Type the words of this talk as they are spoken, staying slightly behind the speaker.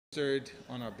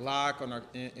on our block,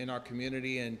 in our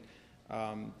community, and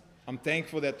I'm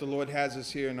thankful that the Lord has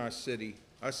us here in our city.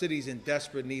 Our city's in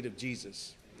desperate need of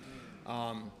Jesus.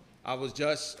 I was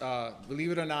just,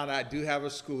 believe it or not, I do have a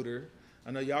scooter.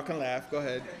 I know y'all can laugh. Go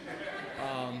ahead.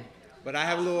 But I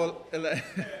have a little, I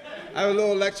have a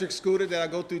little electric scooter that I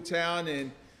go through town,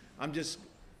 and I'm just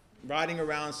riding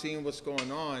around, seeing what's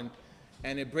going on,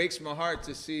 and it breaks my heart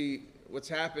to see what's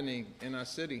happening in our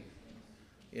city.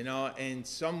 You know, in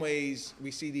some ways, we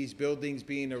see these buildings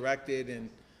being erected and,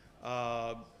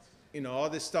 you know, all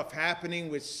this stuff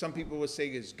happening, which some people would say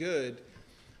is good.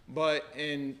 But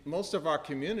in most of our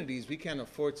communities, we can't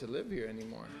afford to live here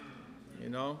anymore, you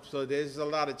know. So there's a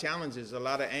lot of challenges, a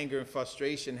lot of anger and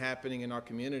frustration happening in our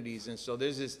communities. And so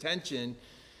there's this tension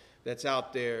that's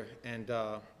out there, and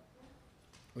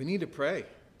we need to pray.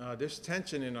 There's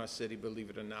tension in our city, believe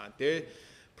it or not.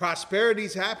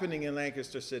 Prosperity's happening in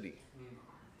Lancaster City.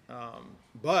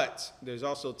 But there's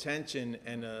also tension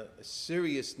and a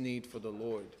serious need for the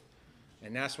Lord.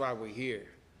 And that's why we're here.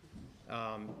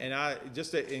 And I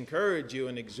just to encourage you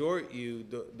and exhort you,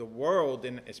 the world,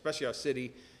 and especially our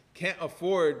city, can't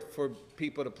afford for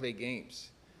people to play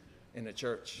games in the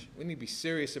church. We need to be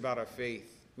serious about our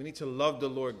faith. We need to love the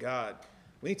Lord God.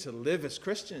 We need to live as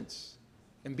Christians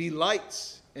and be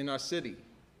lights in our city,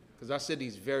 because our city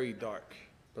is very dark,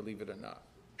 believe it or not.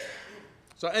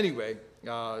 So anyway,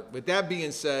 with that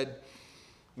being said,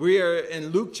 we are in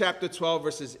Luke chapter 12,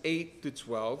 verses 8 to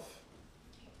 12.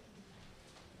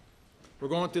 We're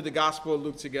going through the Gospel of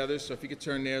Luke together, so if you could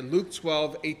turn there. Luke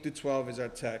 12, 8 to 12 is our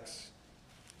text.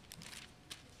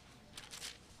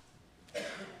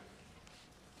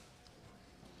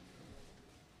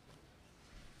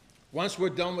 Once we're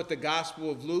done with the Gospel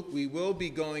of Luke, we will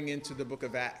be going into the book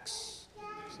of Acts.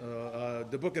 So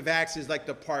the book of Acts is like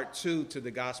the part 2 to the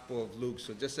Gospel of Luke.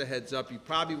 So just a heads up, you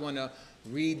probably want to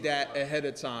read that ahead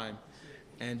of time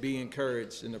and be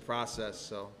encouraged in the process.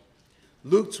 So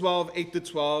Luke 12, 8 to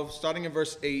 12, starting in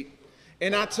verse 8.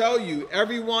 And I tell you,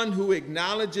 everyone who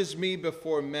acknowledges me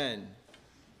before men,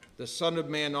 the Son of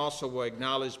Man also will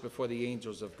acknowledge before the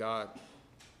angels of God.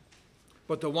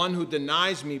 But the one who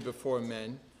denies me before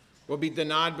men will be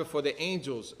denied before the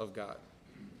angels of God.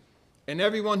 And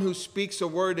everyone who speaks a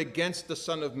word against the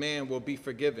Son of Man will be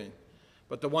forgiven,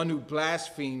 but the one who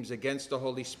blasphemes against the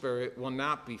Holy Spirit will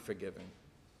not be forgiven.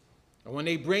 And when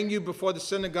they bring you before the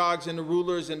synagogues and the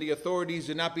rulers and the authorities,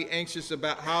 do not be anxious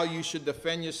about how you should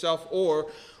defend yourself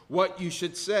or what you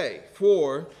should say,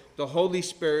 for the Holy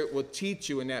Spirit will teach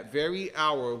you in that very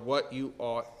hour what you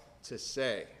ought to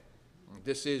say.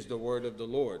 This is the word of the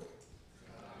Lord.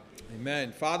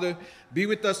 Amen. Father, be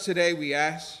with us today, we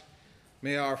ask.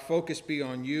 May our focus be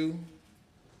on you.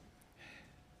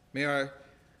 May our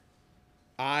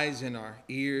eyes and our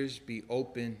ears be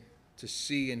open to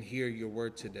see and hear your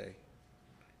word today.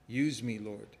 Use me,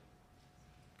 Lord.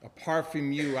 Apart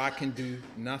from you, I can do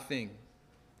nothing.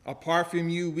 Apart from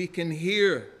you, we can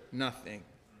hear nothing.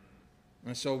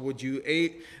 And so would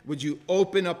you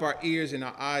open up our ears and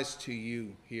our eyes to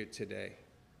you here today?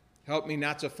 Help me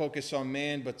not to focus on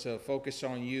man, but to focus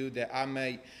on you, that I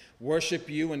may worship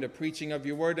you in the preaching of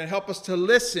your word, and help us to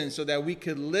listen so that we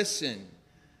could listen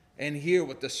and hear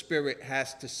what the Spirit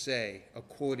has to say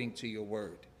according to your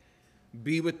word.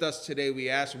 Be with us today, we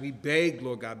ask. We beg,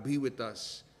 Lord God, be with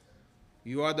us.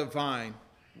 You are the vine,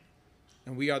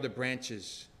 and we are the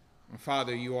branches. And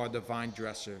Father, you are the vine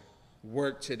dresser.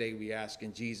 Work today, we ask,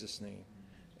 in Jesus' name.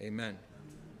 Amen.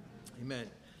 Amen.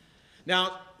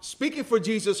 Now, speaking for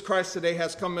Jesus Christ today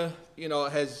has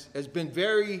been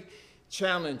very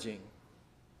challenging.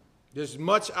 There's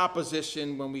much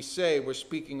opposition when we say we're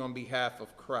speaking on behalf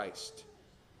of Christ.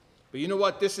 But you know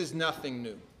what? This is nothing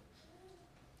new.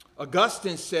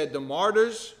 Augustine said the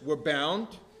martyrs were bound,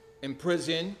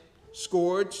 imprisoned,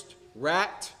 scourged,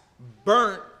 racked,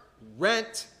 burnt,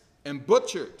 rent, and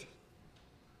butchered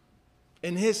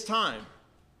in his time.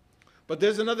 But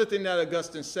there's another thing that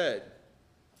Augustine said.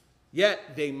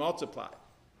 Yet they multiplied.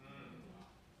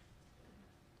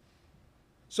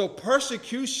 So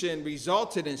persecution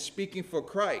resulted in speaking for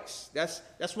Christ. That's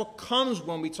what comes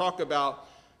when we talk about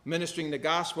ministering the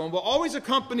gospel. And what always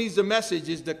accompanies the message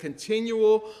is the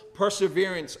continual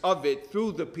perseverance of it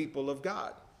through the people of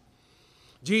God.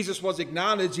 Jesus was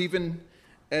acknowledged even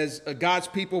as God's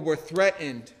people were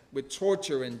threatened with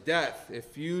torture and death.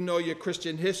 If you know your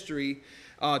Christian history,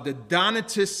 the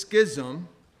Donatist schism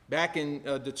back in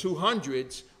the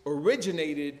 200s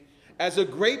originated as a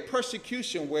great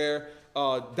persecution where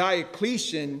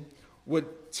Diocletian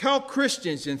would tell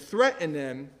Christians and threaten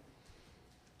them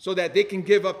so that they can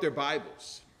give up their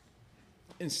Bibles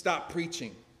and stop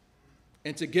preaching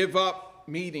and to give up up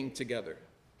meeting together.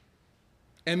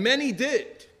 And many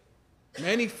did.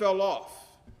 Many fell off.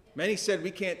 Many said,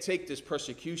 we can't take this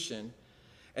persecution.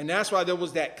 And that's why there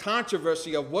was that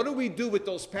controversy of what do we do with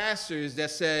those pastors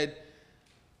that said,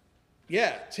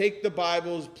 yeah, take the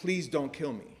Bibles, please don't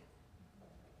kill me.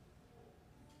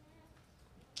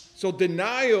 So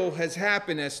denial has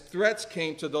happened as threats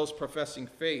came to those professing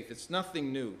faith. It's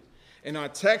nothing new. And our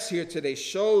text here today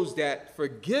shows that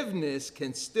forgiveness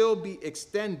can still be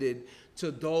extended to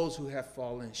those who have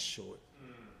fallen short.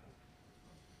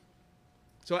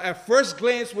 So at first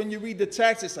glance, when you read the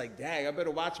text, it's like, dang, I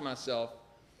better watch myself.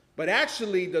 But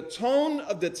actually, the tone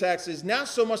of the text is not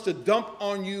so much to dump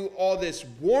on you all this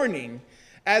warning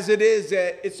as it is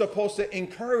that it's supposed to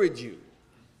encourage you.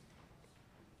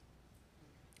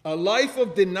 A life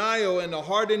of denial and a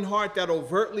hardened heart that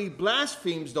overtly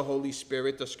blasphemes the Holy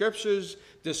Spirit, the scriptures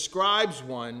describes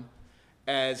one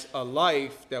as a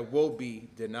life that will be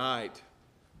denied.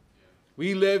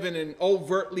 We live in an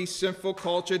overtly sinful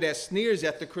culture that sneers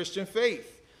at the Christian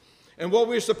faith. And what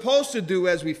we're supposed to do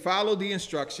as we follow the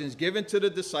instructions given to the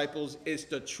disciples is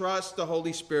to trust the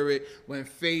Holy Spirit when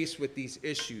faced with these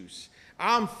issues.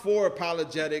 I'm for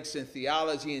apologetics and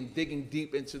theology and digging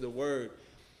deep into the Word.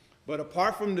 But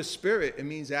apart from the Spirit, it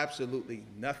means absolutely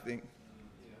nothing.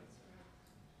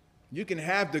 You can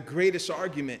have the greatest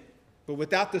argument, but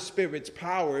without the Spirit's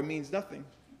power, it means nothing.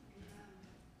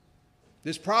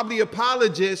 There's probably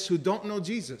apologists who don't know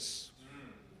Jesus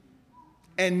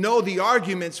and know the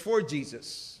arguments for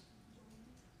Jesus.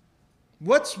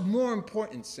 What's more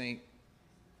important, saint?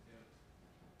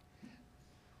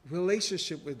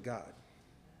 Relationship with God.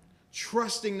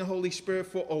 Trusting the Holy Spirit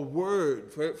for a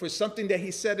word, for something that he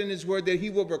said in his word that he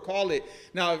will recall it.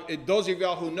 Now, those of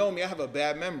y'all who know me, I have a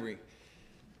bad memory.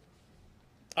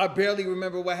 I barely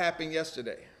remember what happened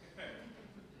yesterday.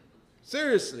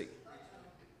 Seriously.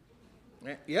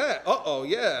 Yeah,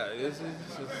 yeah.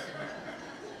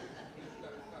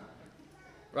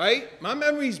 Right? My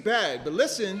memory's bad, but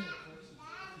listen,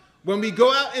 when we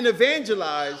go out and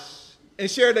evangelize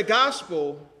and share the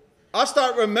gospel, I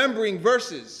start remembering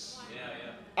verses.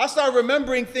 I start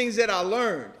remembering things that I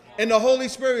learned. And the Holy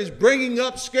Spirit is bringing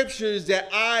up scriptures that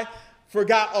I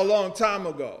forgot a long time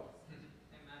ago.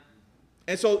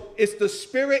 And so it's the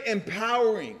Spirit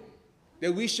empowering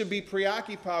that we should be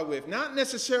preoccupied with, not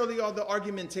necessarily all the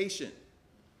argumentation.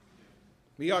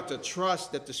 We ought to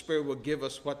trust that the Spirit will give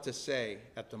us what to say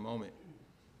at the moment.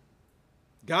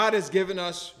 God has given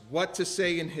us what to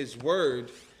say in his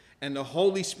word, and the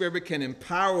Holy Spirit can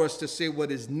empower us to say what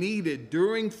is needed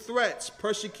during threats,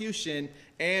 persecution,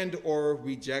 and or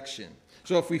rejection.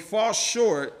 So if we fall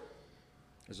short,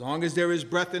 as long as there is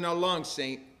breath in our lungs,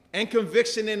 saint, and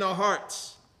conviction in our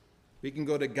hearts, we can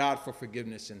go to God for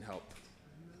forgiveness and help.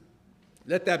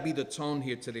 Let that be the tone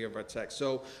here today of our text.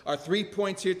 So our 3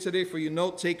 points here today for you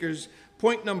note takers.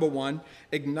 Point number 1,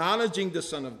 acknowledging the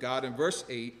Son of God in verse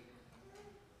 8.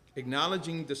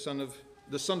 Acknowledging the Son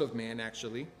of Man,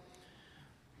 actually.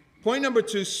 Point number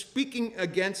 2, speaking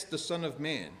against the Son of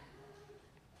Man.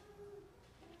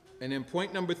 And then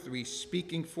point number 3,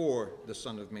 speaking for the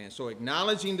Son of Man. So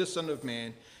acknowledging the Son of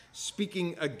Man,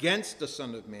 speaking against the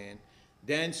Son of Man,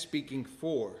 then speaking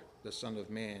for the Son of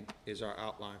Man is our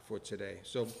outline for today.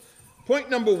 So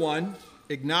point number 1,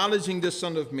 acknowledging the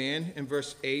Son of Man in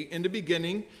verse 8. In the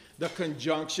beginning, the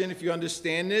conjunction, if you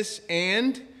understand this,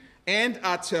 and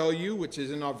I tell you, which is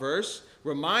in our verse,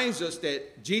 reminds us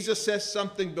that Jesus says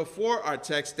something before our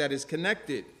text that is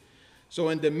connected. So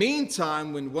in the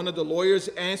meantime, when one of the lawyers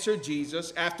answered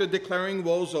Jesus after declaring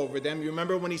woes over them, you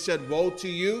remember when he said, woe to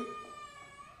you,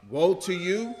 woe to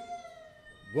you,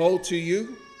 woe to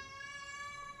you.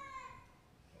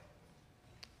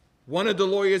 One of the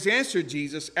lawyers answered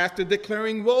Jesus after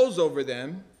declaring woes over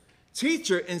them,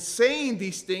 teacher, in saying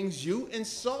these things, you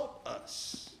insult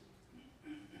us.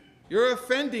 You're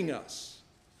offending us.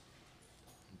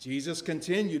 Jesus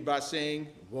continued by saying,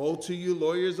 woe to you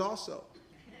lawyers also.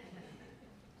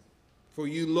 For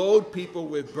you load people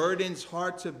with burdens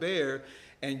hard to bear,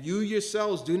 and you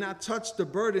yourselves do not touch the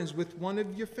burdens with one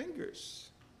of your fingers.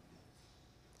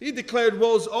 He declared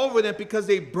woes over them because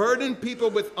they burdened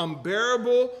people with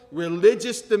unbearable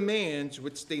religious demands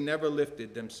which they never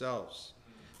lifted themselves.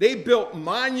 They built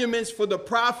monuments for the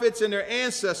prophets and their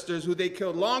ancestors who they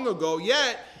killed long ago,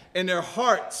 yet in their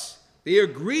hearts they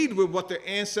agreed with what their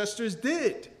ancestors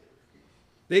did.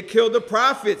 They killed the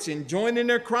prophets and joined in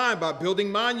their crime by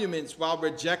building monuments while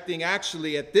rejecting,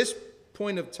 actually at this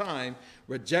point of time,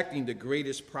 rejecting the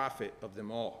greatest prophet of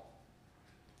them all.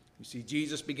 You see,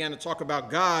 Jesus began to talk about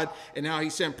God and how he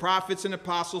sent prophets and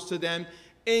apostles to them,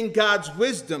 in God's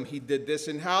wisdom he did this,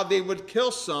 and how they would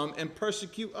kill some and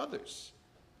persecute others.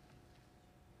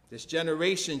 This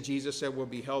generation, Jesus said, will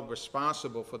be held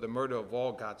responsible for the murder of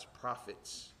all God's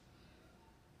prophets.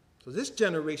 So this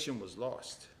generation was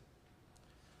lost.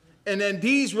 And then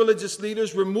these religious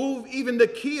leaders remove even the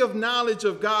key of knowledge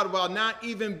of God while not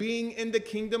even being in the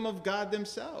kingdom of God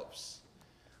themselves.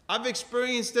 I've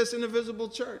experienced this in the visible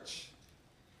church.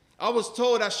 I was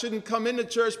told I shouldn't come into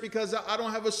church because I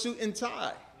don't have a suit and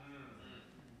tie.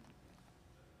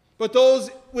 But those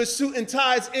with suit and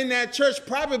ties in that church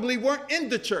probably weren't in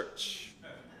the church.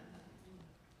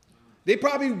 They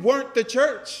probably weren't the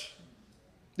church.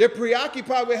 They're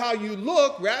preoccupied with how you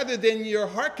look rather than your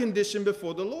heart condition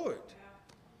before the Lord.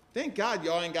 Thank God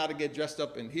y'all ain't got to get dressed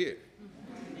up in here.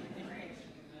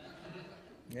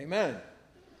 Amen.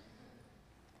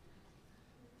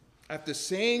 After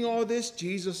saying all this,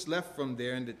 Jesus left from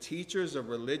there, and the teachers of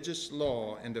religious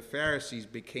law and the Pharisees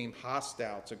became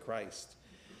hostile to Christ.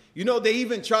 You know, they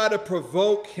even try to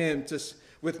provoke him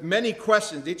with many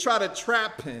questions. They try to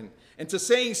trap him into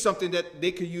saying something that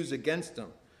they could use against him.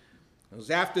 It was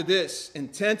after this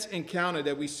intense encounter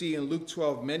that we see in Luke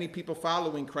 12, many people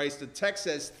following Christ. The text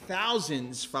says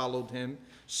thousands followed him,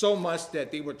 so much that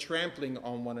they were trampling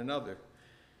on one another.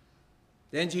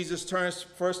 Then Jesus turns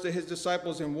first to his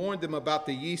disciples and warned them about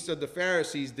the yeast of the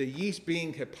Pharisees, the yeast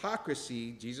being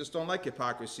hypocrisy. Jesus don't like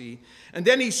hypocrisy. And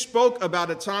then he spoke about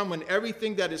a time when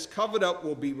everything that is covered up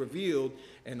will be revealed,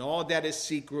 and all that is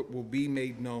secret will be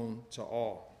made known to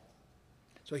all.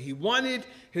 So he wanted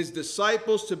his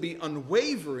disciples to be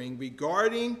unwavering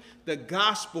regarding the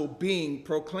gospel being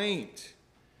proclaimed.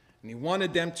 And he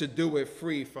wanted them to do it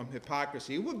free from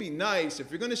hypocrisy. It would be nice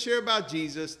if you're going to share about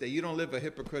Jesus that you don't live a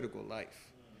hypocritical life.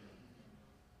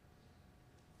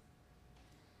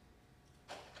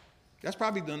 That's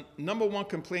probably the number one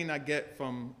complaint I get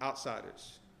from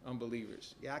outsiders,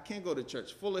 unbelievers. Yeah, I can't go to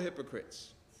church, full of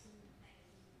hypocrites.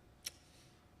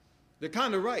 They're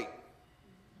kind of right.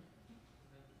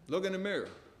 Look in the mirror.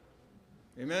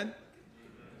 Amen?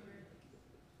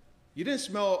 You didn't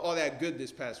smell all that good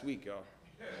this past week, y'all.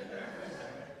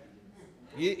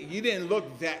 You didn't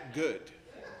look that good.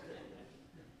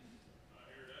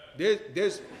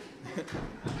 There's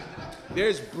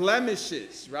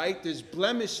blemishes, right? There's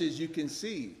blemishes you can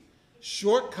see.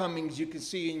 Shortcomings you can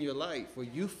see in your life where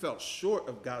you fell short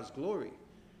of God's glory.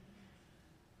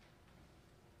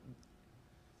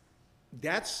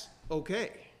 That's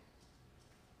okay.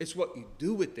 It's what you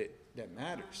do with it that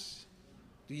matters.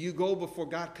 Do you go before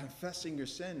God confessing your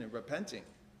sin and repenting?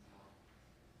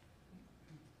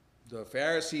 The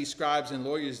Pharisees, scribes, and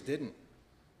lawyers didn't.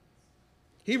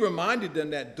 He reminded them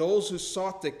that those who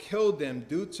sought to kill them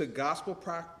due to gospel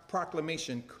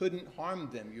proclamation couldn't harm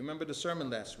them. You remember the sermon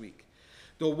last week.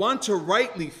 The one to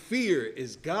rightly fear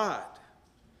is God.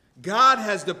 God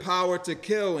has the power to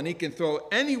kill, and he can throw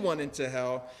anyone into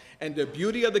hell. And the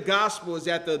beauty of the gospel is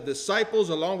that the disciples,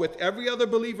 along with every other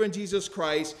believer in Jesus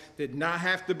Christ, did not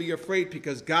have to be afraid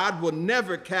because God will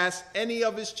never cast any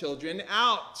of his children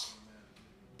out.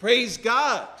 Praise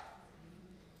God.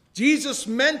 Jesus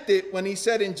meant it when he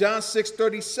said in John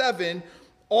 6:37,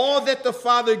 all that the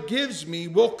Father gives me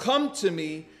will come to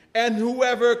me, and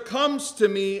whoever comes to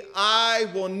me, I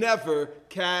will never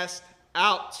cast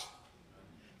out.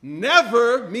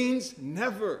 Never means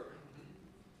never.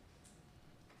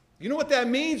 You know what that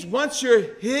means? Once you're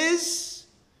his,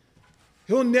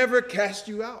 he'll never cast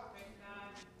you out.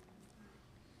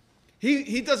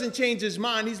 He doesn't change his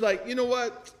mind. He's like, you know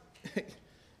what?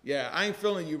 Yeah, I ain't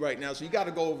feeling you right now, so you got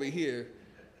to go over here.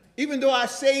 Even though I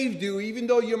saved you, even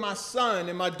though you're my son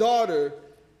and my daughter,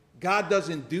 God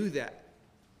doesn't do that.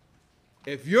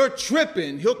 If you're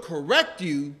tripping, he'll correct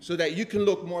you so that you can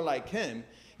look more like him.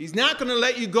 He's not going to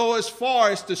let you go as far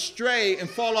as to stray and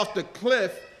fall off the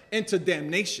cliff into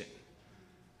damnation.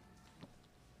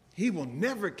 He will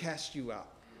never cast you out.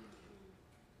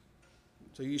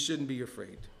 So you shouldn't be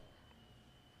afraid.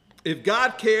 If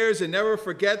God cares and never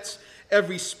forgets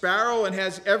every sparrow and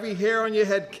has every hair on your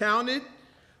head counted,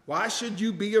 why should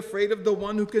you be afraid of the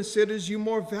one who considers you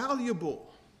more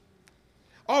valuable?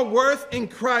 Our worth in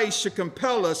Christ should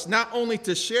compel us not only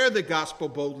to share the gospel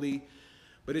boldly,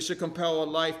 but it should compel a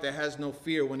life that has no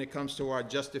fear when it comes to our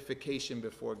justification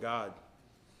before God.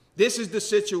 This is the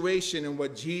situation and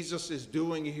what Jesus is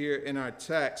doing here in our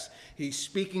text. He's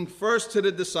speaking first to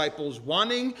the disciples,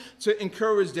 wanting to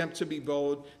encourage them to be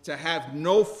bold, to have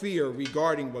no fear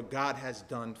regarding what God has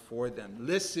done for them.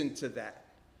 Listen to that.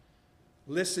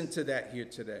 Listen to that here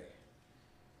today.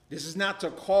 This is not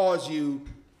to cause you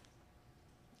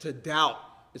to doubt.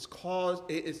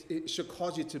 It should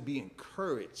cause you to be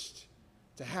encouraged,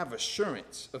 to have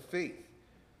assurance of faith.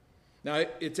 Now,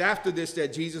 it's after this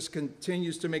that Jesus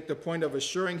continues to make the point of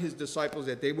assuring his disciples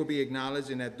that they will be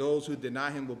acknowledged and that those who deny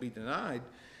him will be denied.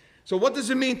 So what does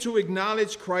it mean to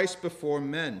acknowledge Christ before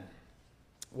men?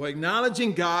 Well,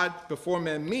 acknowledging God before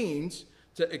men means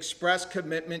to express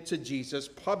commitment to Jesus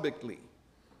publicly.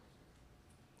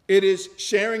 It is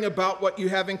sharing about what you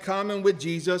have in common with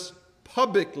Jesus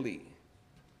publicly.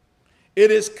 It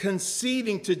is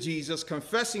conceding to Jesus,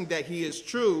 confessing that he is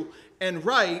true and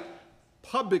right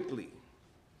publicly.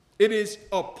 It is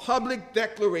a public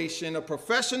declaration, a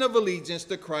profession of allegiance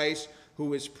to Christ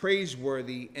who is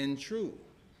praiseworthy and true.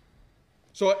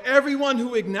 So everyone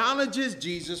who acknowledges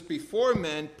Jesus before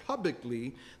men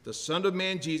publicly, the Son of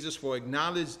Man Jesus will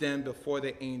acknowledge them before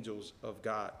the angels of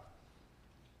God.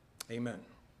 Amen.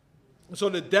 So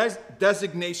the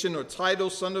designation or title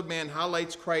Son of Man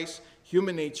highlights Christ's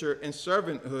human nature and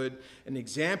servanthood. An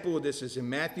example of this is in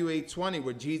Matthew 8:20,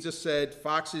 where Jesus said,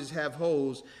 "Foxes have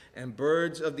holes and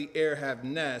birds of the air have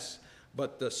nests,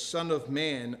 but the Son of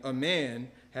Man, a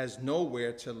man, has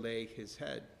nowhere to lay his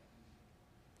head."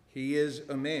 He is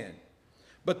a man.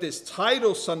 But this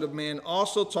title, Son of Man,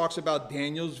 also talks about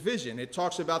Daniel's vision. It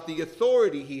talks about the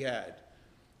authority he had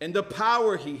and the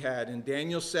power he had in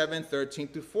Daniel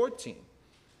 7:13-14.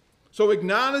 So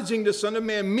acknowledging the Son of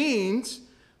Man means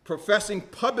professing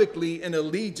publicly an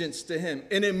allegiance to him.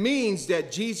 And it means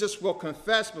that Jesus will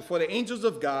confess before the angels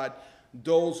of God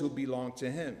those who belong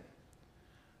to him.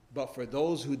 But for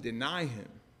those who deny him,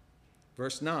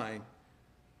 verse 9,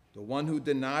 the one who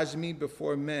denies me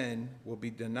before men will be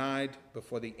denied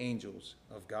before the angels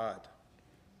of God.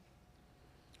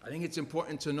 I think it's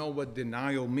important to know what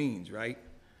denial means, right?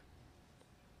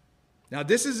 Now,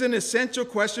 this is an essential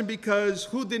question because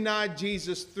who denied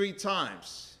Jesus 3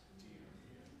 times?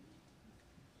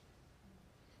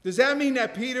 Does that mean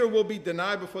that Peter will be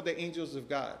denied before the angels of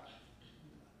God?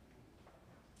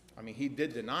 I mean, he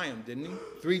did deny him, didn't he?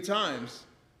 3 times.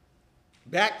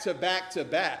 Back to back to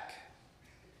back.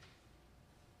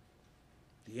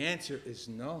 The answer is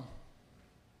no.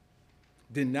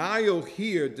 Denial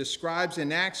here describes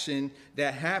an action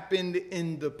that happened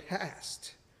in the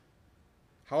past.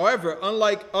 However,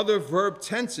 unlike other verb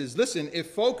tenses, listen, it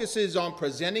focuses on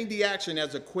presenting the action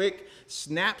as a quick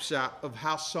snapshot of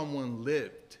how someone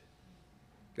lived.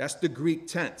 That's the Greek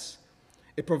tense.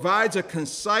 It provides a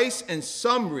concise and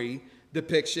summary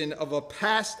depiction of a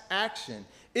past action.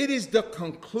 It is the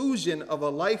conclusion of a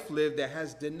life lived that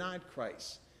has denied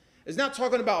Christ. It's not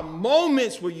talking about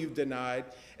moments where you've denied.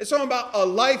 It's talking about a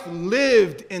life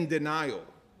lived in denial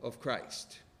of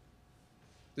Christ.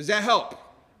 Does that help?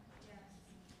 Yes.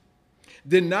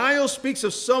 Denial speaks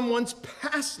of someone's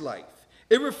past life.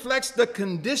 It reflects the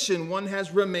condition one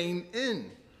has remained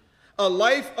in. A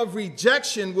life of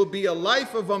rejection will be a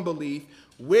life of unbelief,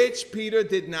 which Peter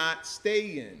did not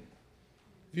stay in.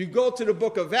 If you go to the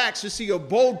book of Acts, you see a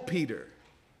bold Peter.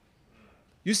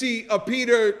 You see a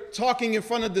Peter talking in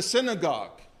front of the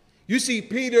synagogue. You see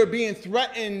Peter being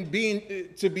threatened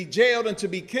to be jailed and to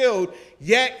be killed,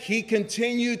 yet he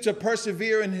continued to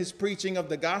persevere in his preaching of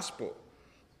the gospel.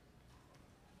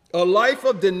 A life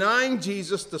of denying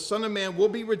Jesus, the Son of Man, will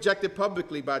be rejected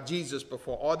publicly by Jesus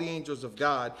before all the angels of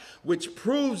God, which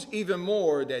proves even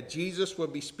more that Jesus will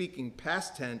be speaking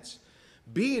past tense,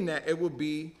 being that it will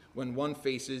be when one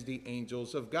faces the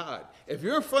angels of God. If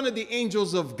you're in front of the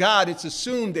angels of God, it's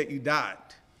assumed that you died,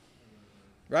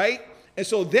 right? And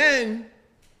so then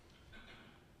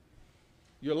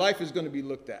your life is going to be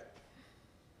looked at.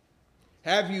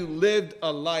 Have you lived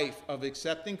a life of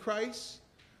accepting Christ,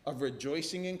 of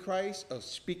rejoicing in Christ, of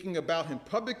speaking about him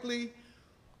publicly,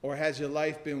 or has your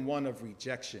life been one of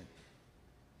rejection?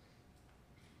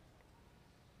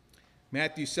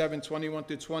 Matthew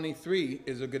 7:21-23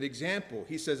 is a good example.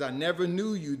 He says, "I never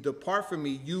knew you. Depart from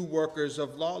me, you workers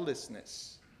of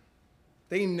lawlessness."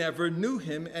 They never knew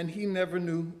him, and he never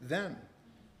knew them.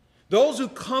 Those who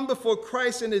come before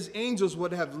Christ and his angels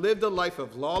would have lived a life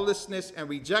of lawlessness and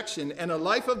rejection, and a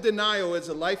life of denial is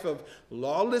a life of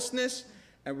lawlessness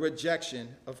and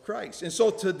rejection of Christ. And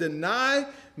so to deny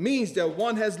means that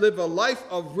one has lived a life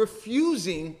of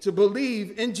refusing to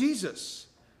believe in Jesus.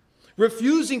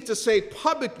 Refusing to say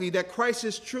publicly that Christ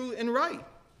is true and right.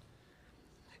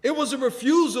 It was a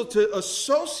refusal to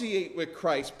associate with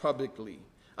Christ publicly.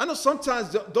 I know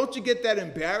sometimes, don't you get that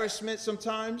embarrassment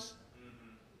sometimes?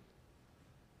 Mm-hmm.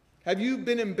 Have you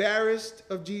been embarrassed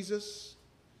of Jesus?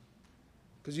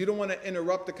 Because you don't want to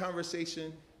interrupt the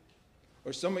conversation?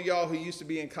 Or some of y'all who used to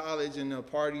be in college in a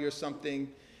party or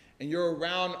something, and you're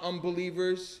around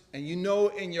unbelievers, and you know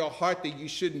in your heart that you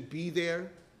shouldn't be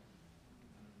there.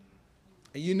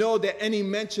 And you know that any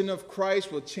mention of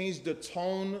Christ will change the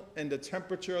tone and the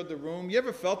temperature of the room. You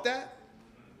ever felt that?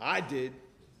 I did.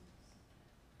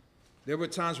 There were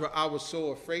times where I was so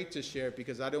afraid to share it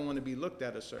because I didn't want to be looked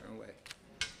at a certain way.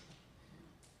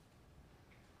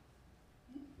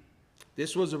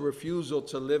 This was a refusal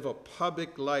to live a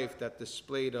public life that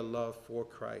displayed a love for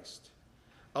Christ.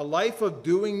 A life of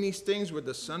doing these things where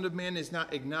the Son of Man is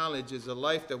not acknowledged is a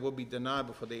life that will be denied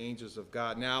before the angels of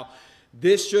God. Now,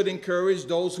 this should encourage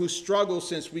those who struggle,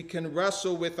 since we can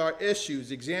wrestle with our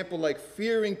issues. Example like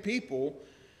fearing people,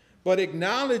 but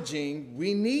acknowledging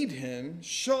we need him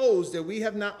shows that we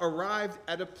have not arrived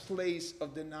at a place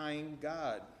of denying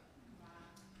God.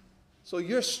 So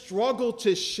your struggle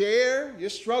to share, your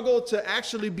struggle to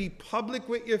actually be public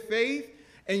with your faith,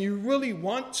 and you really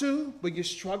want to, but you're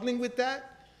struggling with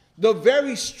that, the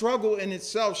very struggle in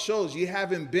itself shows you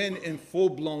haven't been in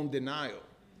full-blown denial.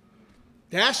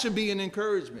 That should be an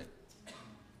encouragement.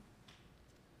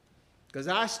 Because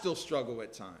I still struggle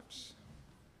at times,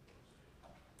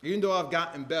 even though I've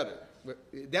gotten better.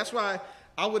 That's why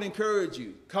I would encourage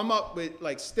you, come up with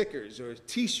like stickers or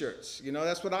t-shirts. You know,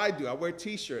 that's what I do. I wear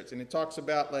t-shirts, and it talks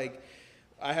about, like,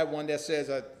 I have one that says,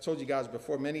 I told you guys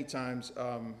before many times,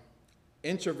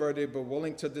 introverted but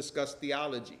willing to discuss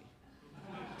theology.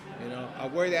 You know, I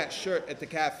wear that shirt at the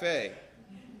cafe,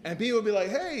 and people will be like,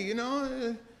 hey, you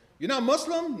know, you're not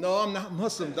Muslim? No, I'm not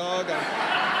Muslim, dog.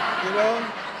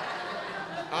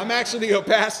 I'm actually a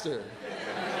pastor.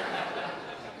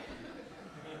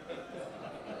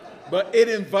 But it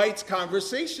invites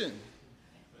conversation.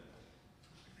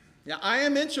 Now, I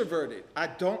am introverted. I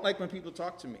don't like when people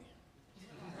talk to me.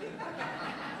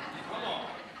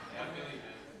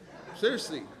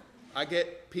 Seriously, I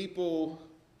get people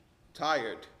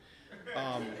tired.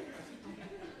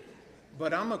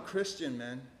 But I'm a Christian,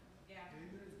 man.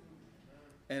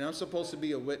 And I'm supposed to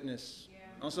be a witness.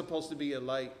 I'm supposed to be a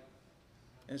light.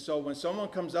 And so when someone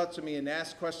comes up to me and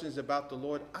asks questions about the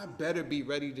Lord, I better be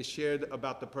ready to share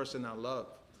about the person I love.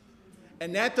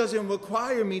 And that doesn't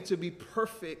require me to be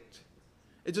perfect.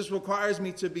 It just requires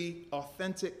me to be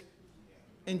authentic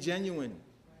and genuine.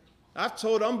 I've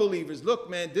told unbelievers, look,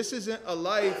 man, this isn't a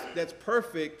life that's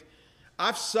perfect.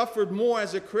 I've suffered more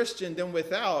as a Christian than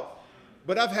without,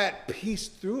 but I've had peace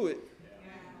through it.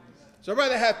 So I'd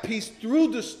rather have peace through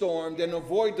the storm than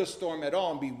avoid the storm at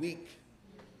all and be weak.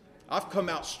 I've come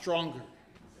out stronger.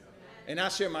 And I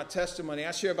share my testimony.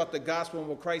 I share about the gospel and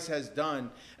what Christ has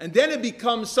done. And then it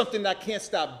becomes something that I can't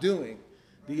stop doing,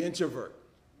 the introvert.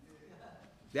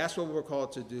 That's what we're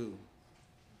called to do.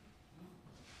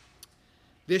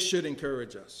 This should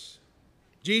encourage us.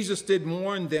 Jesus did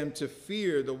warn them to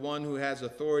fear the one who has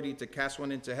authority to cast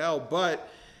one into hell, but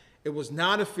it was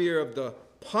not a fear of the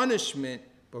punishment,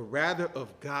 but rather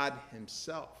of God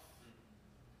himself.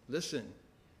 Listen.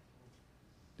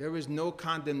 There is no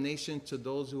condemnation to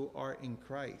those who are in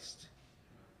Christ.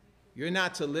 You're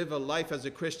not to live a life as a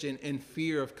Christian in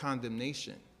fear of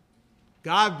condemnation.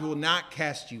 God will not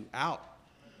cast you out.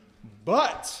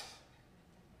 But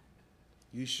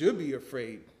you should be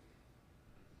afraid.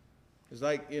 It's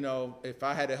like, you know, if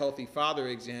I had a healthy father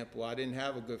example, I didn't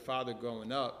have a good father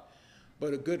growing up.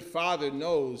 But a good father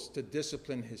knows to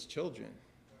discipline his children,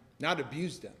 not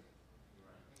abuse them.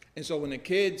 And so when the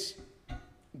kids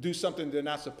do something they're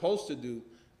not supposed to do,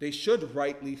 they should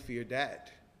rightly fear dad,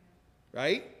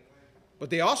 right? But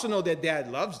they also know that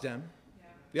dad loves them.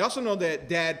 They also know that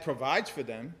dad provides for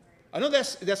them. I know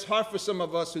that's hard for some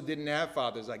of us who didn't have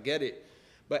fathers. I get it.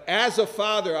 But as a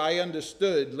father, I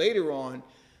understood later on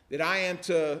that I am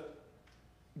to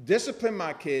discipline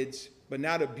my kids, but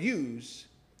not abuse,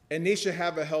 and they should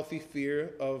have a healthy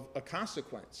fear of a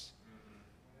consequence.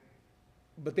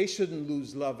 But they shouldn't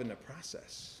lose love in the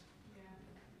process.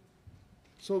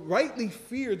 So rightly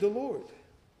fear the Lord.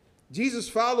 Jesus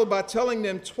followed by telling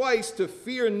them twice to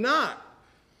fear not,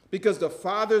 because the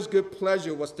Father's good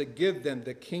pleasure was to give them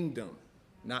the kingdom,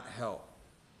 not hell.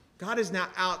 God is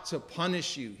not out to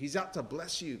punish you. He's out to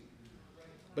bless you.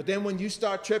 But then when you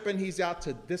start tripping, he's out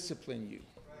to discipline you.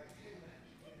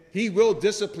 He will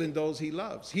discipline those he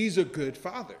loves. He's a good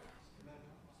father.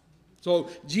 So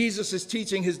Jesus is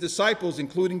teaching his disciples,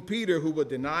 including Peter, who would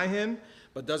deny him,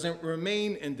 but doesn't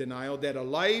remain in denial, that a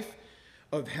life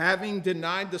of having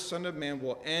denied the Son of Man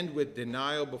will end with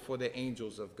denial before the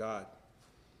angels of God.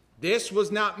 This was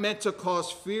not meant to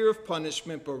cause fear of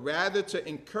punishment, but rather to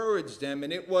encourage them,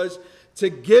 and it was to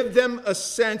give them a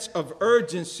sense of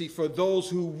urgency for those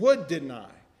who would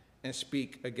deny and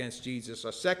speak against Jesus.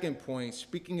 Our second point,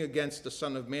 speaking against the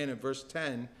Son of Man, in verse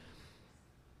 10,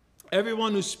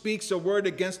 everyone who speaks a word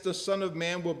against the Son of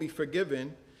Man will be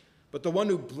forgiven, but the one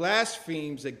who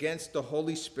blasphemes against the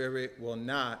Holy Spirit will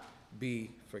not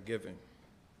be forgiven.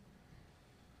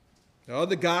 The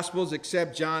other Gospels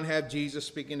except John have Jesus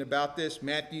speaking about this.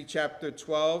 Matthew chapter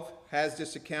 12 has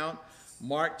this account.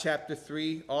 Mark chapter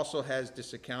 3 also has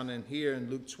this account. And here in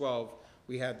Luke 12,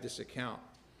 we have this account.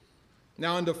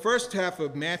 Now, in the first half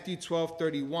of Matthew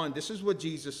 12:31, this is what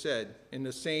Jesus said in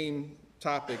the same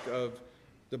topic of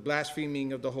the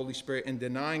blaspheming of the Holy Spirit and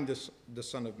denying the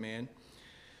Son of Man.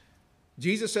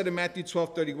 Jesus said in Matthew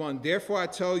 12:31, "Therefore I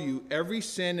tell you, every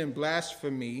sin and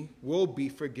blasphemy will be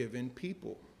forgiven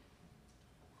people."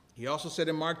 He also said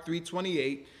in Mark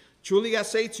 3:28, "Truly I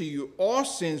say to you, all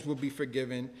sins will be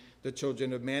forgiven the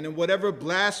children of man, and whatever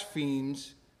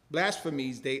blasphemies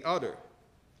they utter,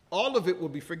 all of it will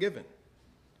be forgiven."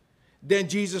 Then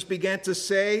Jesus began to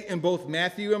say in both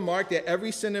Matthew and Mark that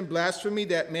every sin and blasphemy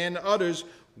that man utters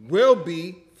will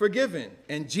be forgiven.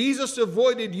 And Jesus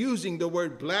avoided using the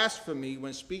word blasphemy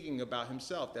when speaking about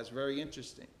himself. That's very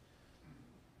interesting.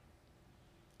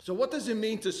 So what does it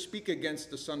mean to speak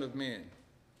against the Son of Man?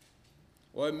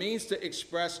 Well, it means to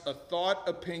express a thought,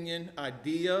 opinion,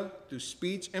 idea through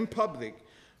speech in public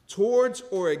towards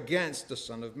or against the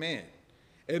Son of Man.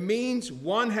 It means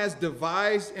one has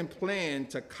devised and planned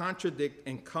to contradict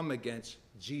and come against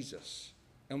Jesus.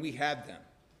 And we have them.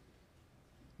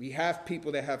 We have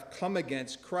people that have come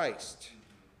against Christ.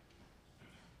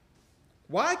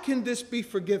 Why can this be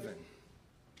forgiven?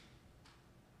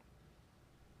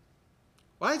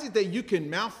 Why is it that you can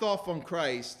mouth off on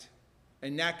Christ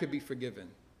and that could be forgiven?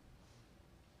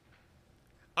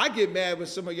 I get mad when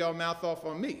some of y'all mouth off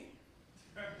on me.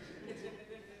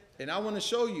 And I want to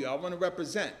show you. I want to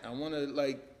represent. I want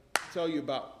to tell you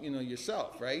about,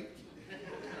 yourself, right?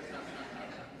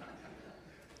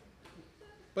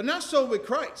 But not so with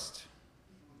Christ.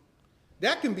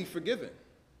 That can be forgiven.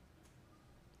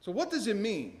 So what does it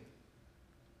mean?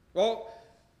 Well,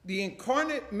 the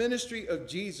incarnate ministry of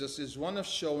Jesus is one of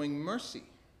showing mercy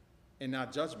and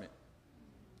not judgment.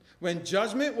 When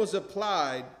judgment was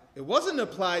applied, it wasn't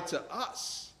applied to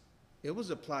us. It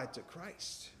was applied to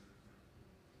Christ.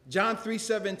 John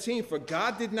 3:17, "For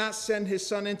God did not send his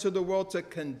Son into the world to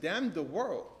condemn the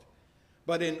world,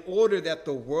 but in order that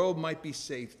the world might be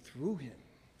saved through him."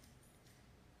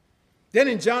 Then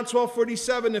in John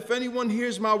 12:47, "If anyone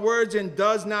hears my words and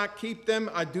does not keep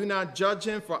them, I do not judge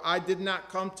him, for I did not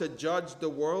come to judge the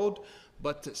world,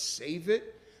 but to save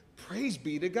it." Praise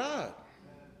be to God.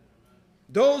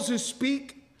 Those who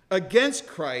speak against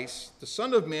Christ, the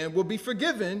Son of Man, will be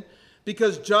forgiven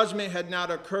because judgment had not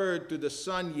occurred through the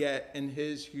Son yet in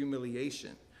his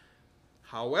humiliation.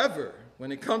 However,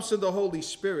 when it comes to the Holy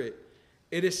Spirit,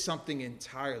 it is something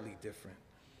entirely different.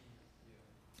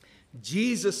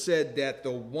 Jesus said that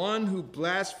the one who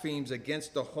blasphemes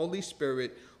against the Holy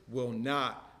Spirit will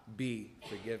not be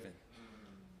forgiven.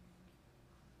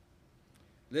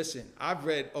 Listen, I've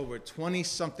read over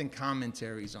 20-something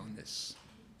commentaries on this.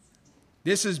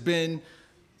 This has been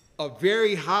a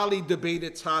very highly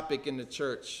debated topic in the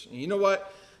church. And you know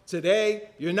what? Today,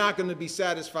 you're not going to be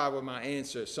satisfied with my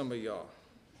answer, some of y'all.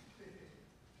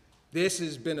 This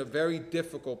has been a very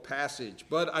difficult passage,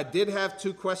 but I did have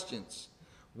two questions.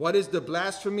 What is the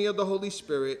blasphemy of the Holy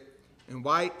Spirit, and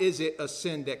why is it a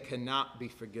sin that cannot be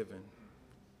forgiven?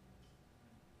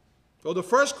 Well, the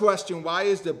first question, why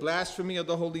is the blasphemy of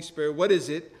the Holy Spirit? What is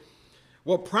it?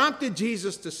 What prompted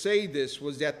Jesus to say this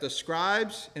was that the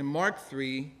scribes in Mark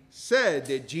 3 said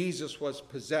that Jesus was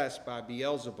possessed by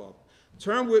Beelzebub.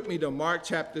 Turn with me to Mark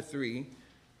chapter 3.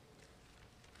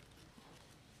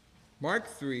 Mark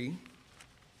 3,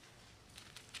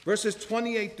 verses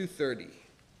 28 through 30.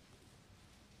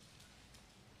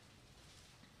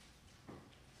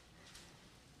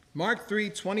 Mark 3,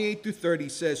 28 through 30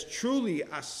 says, "Truly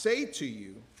I say to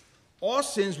you, all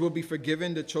sins will be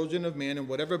forgiven the children of man and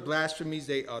whatever blasphemies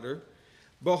they utter.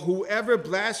 But whoever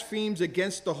blasphemes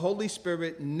against the Holy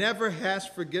Spirit never has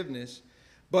forgiveness,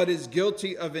 but is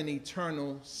guilty of an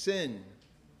eternal sin."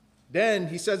 Then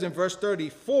he says in verse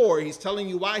 34, he's telling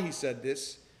you why he said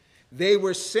this. "They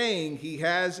were saying he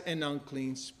has an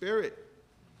unclean spirit."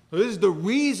 So this is the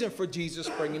reason for Jesus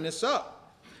bringing this up.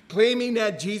 Claiming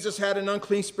that Jesus had an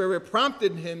unclean spirit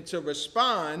prompted him to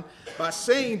respond by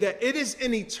saying that it is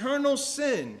an eternal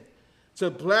sin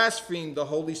to blaspheme the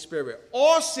Holy Spirit.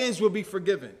 All sins will be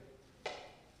forgiven,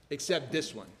 except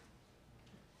this one.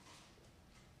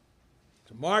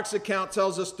 So Mark's account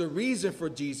tells us the reason for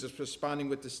Jesus responding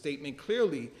with the statement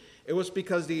clearly. It was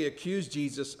because they accused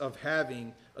Jesus of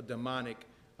having a demonic,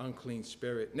 unclean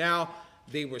spirit. Now,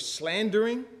 they were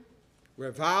slandering,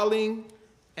 reviling,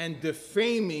 and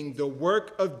defaming the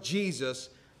work of Jesus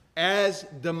as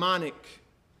demonic.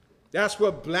 That's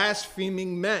what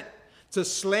blaspheming meant: to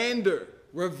slander,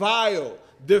 revile,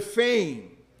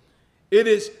 defame. It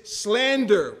is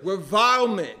slander,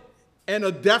 revilement, and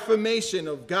a defamation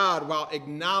of God while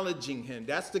acknowledging him.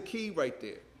 That's the key right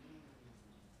there.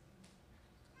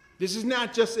 This is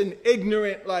not just an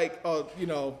ignorant,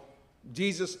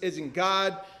 Jesus isn't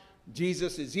God,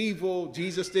 Jesus is evil,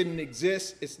 Jesus didn't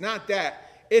exist. It's not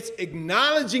that. It's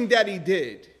acknowledging that he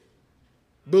did,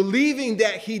 believing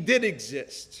that he did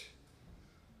exist,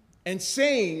 and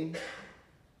saying,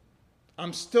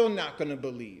 I'm still not going to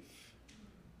believe.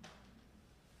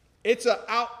 It's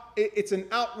an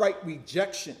outright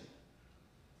rejection.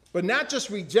 But not just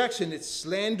rejection, it's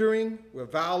slandering,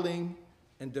 reviling,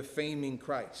 and defaming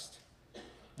Christ.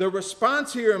 The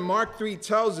response here in Mark 3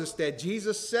 tells us that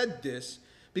Jesus said this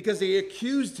because they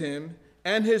accused him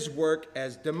and his work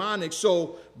as demonic.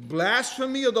 So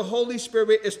blasphemy of the Holy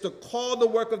Spirit is to call the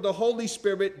work of the Holy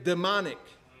Spirit demonic.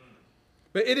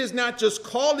 But it is not just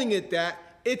calling it that,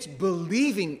 it's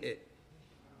believing it.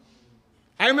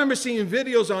 I remember seeing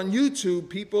videos on YouTube,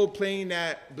 people playing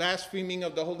that blaspheming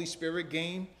of the Holy Spirit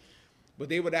game, but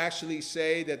they would actually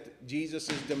say that Jesus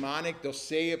is demonic. They'll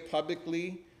say it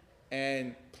publicly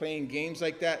and playing games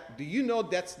like that. Do you know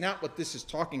that's not what this is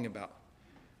talking about?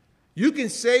 You can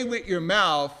say with your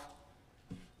mouth,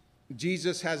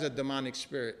 Jesus has a demonic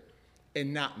spirit,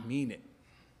 and not mean it.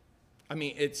 I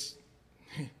mean, it's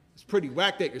pretty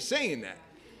whack that you're saying that.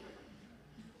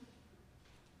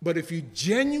 But if you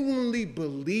genuinely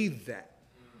believe that,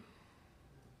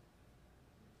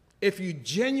 if you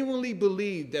genuinely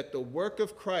believe that the work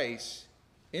of Christ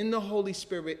in the Holy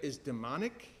Spirit is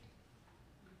demonic,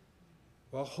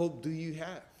 what hope do you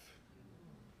have?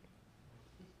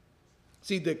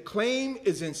 See, the claim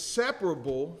is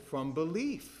inseparable from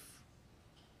belief.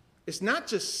 It's not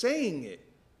just saying it,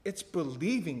 it's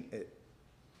believing it.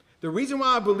 The reason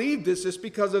why I believe this is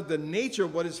because of the nature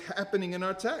of what is happening in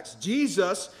our text.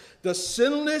 Jesus, the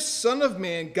sinless Son of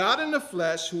Man, God in the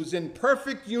flesh, who's in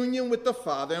perfect union with the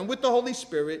Father and with the Holy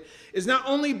Spirit, is not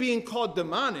only being called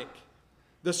demonic.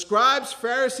 The scribes,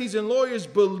 Pharisees, and lawyers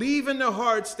believe in their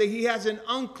hearts that he has an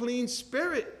unclean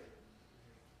spirit.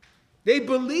 They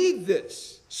believe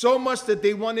this so much that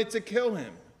they wanted to kill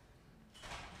him.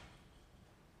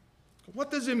 What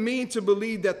does it mean to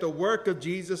believe that the work of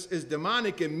Jesus is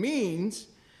demonic? It means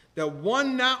that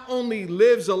one not only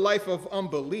lives a life of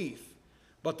unbelief,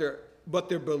 but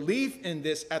their belief in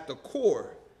this at the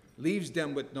core leaves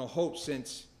them with no hope,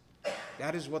 since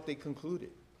that is what they concluded.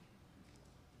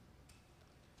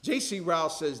 J.C. Ryle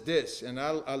says this, and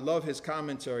I love his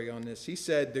commentary on this. He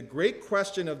said, the great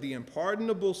question of the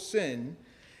unpardonable sin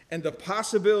and the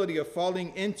possibility of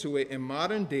falling into it in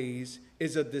modern days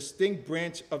is a distinct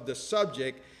branch of the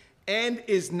subject and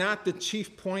is not the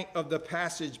chief point of the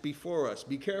passage before us.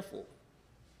 Be careful.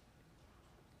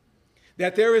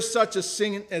 That there is such a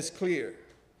sin as clear,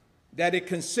 that it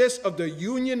consists of the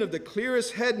union of the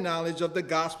clearest head knowledge of the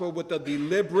gospel with a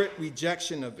deliberate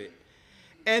rejection of it,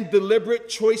 and deliberate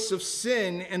choice of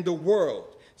sin and the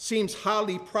world seems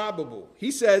highly probable.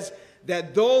 He says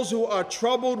that those who are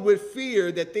troubled with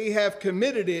fear that they have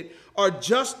committed it are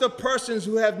just the persons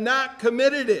who have not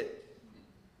committed it.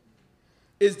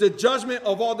 Is the judgment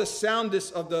of all the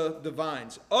soundest of the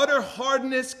divines. Utter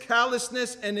hardness,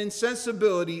 callousness, and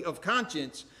insensibility of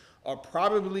conscience are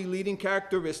probably leading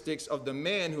characteristics of the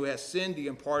man who has sinned the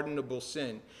unpardonable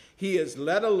sin. He is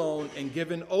let alone and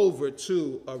given over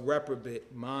to a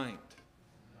reprobate mind.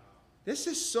 This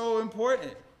is so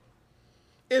important.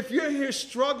 If you're here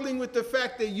struggling with the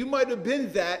fact that you might have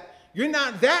been that, you're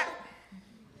not that.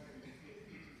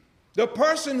 The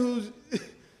person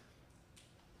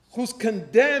who's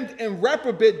condemned and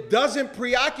reprobate doesn't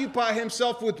preoccupy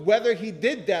himself with whether he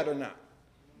did that or not.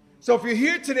 So if you're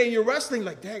here today and you're wrestling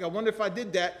like, dang, I wonder if I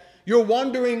did that, your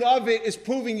wondering of it is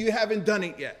proving you haven't done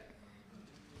it yet.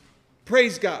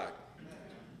 Praise God.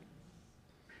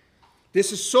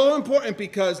 This is so important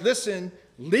because, listen,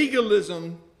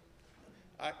 legalism,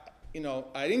 I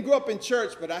didn't grow up in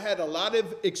church, but I had a lot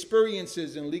of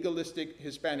experiences in legalistic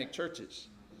Hispanic churches.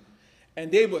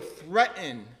 And they would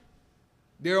threaten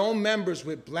their own members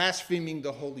with blaspheming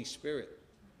the Holy Spirit.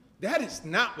 That is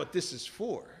not what this is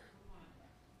for.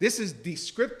 This is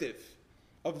descriptive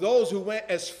of those who went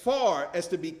as far as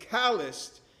to be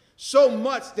calloused so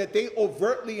much that they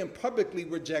overtly and publicly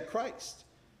reject Christ.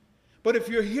 But if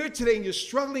you're here today and you're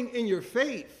struggling in your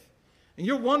faith, and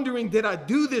you're wondering, did I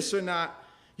do this or not?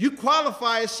 You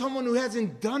qualify as someone who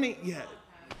hasn't done it yet.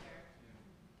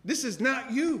 This is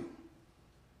not you.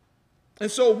 And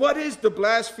so what is the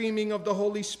blaspheming of the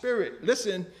Holy Spirit?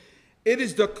 Listen, It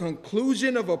is the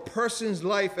conclusion of a person's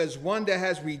life as one that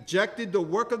has rejected the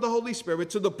work of the Holy Spirit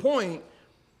to the point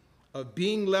of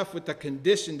being left with a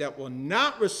condition that will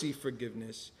not receive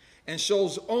forgiveness and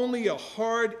shows only a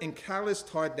hard and calloused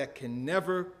heart that can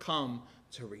never come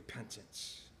to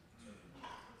repentance.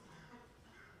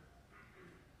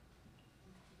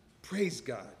 Praise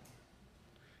God.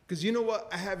 Because you know what?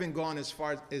 I haven't gone as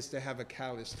far as to have a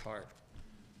calloused heart.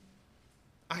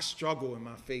 I struggle in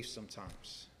my faith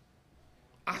sometimes.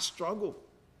 I struggle.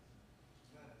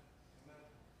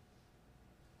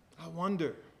 I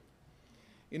wonder.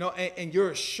 You know, and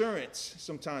your assurance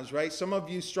sometimes, right? Some of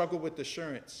you struggle with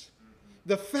assurance.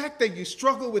 The fact that you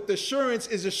struggle with assurance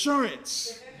is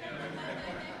assurance.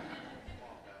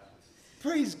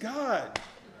 Praise God.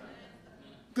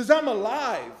 Because I'm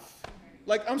alive.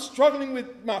 Like, I'm struggling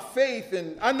with my faith,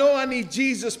 and I know I need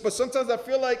Jesus, but sometimes I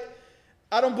feel like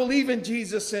I don't believe in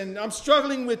Jesus, and I'm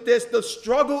struggling with this. The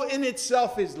struggle in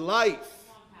itself is life.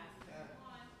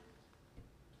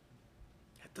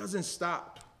 It doesn't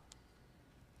stop.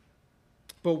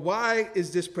 But why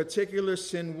is this particular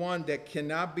sin one that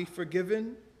cannot be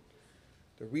forgiven?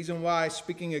 The reason why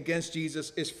speaking against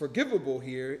Jesus is forgivable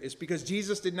here is because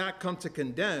Jesus did not come to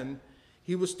condemn.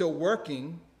 He was still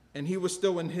working, and he was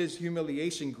still in his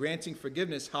humiliation granting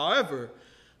forgiveness. However,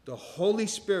 the Holy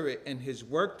Spirit and his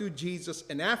work through Jesus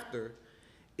and after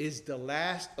is the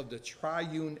last of the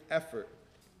triune effort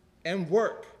and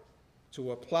work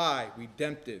to apply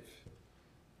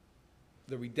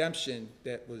the redemption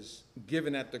that was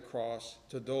given at the cross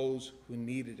to those who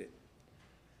needed it.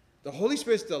 The Holy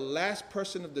Spirit is the last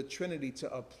person of the Trinity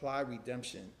to apply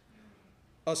redemption.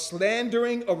 A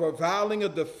slandering, a reviling, a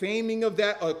defaming of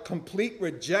that, a complete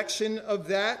rejection of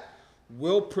that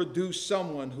will produce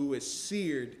someone who is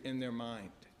seared in their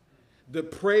mind,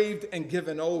 depraved and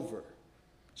given over,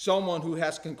 someone who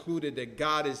has concluded that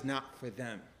God is not for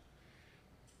them.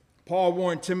 Paul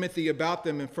warned Timothy about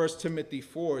them in 1 Timothy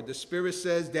 4. The Spirit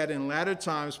says that in latter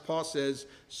times, Paul says,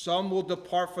 some will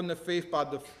depart from the faith by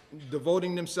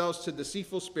devoting themselves to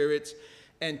deceitful spirits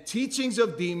and teachings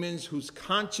of demons whose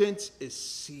conscience is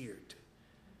seared.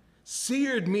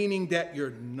 Seared meaning that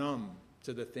you're numb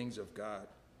to the things of God.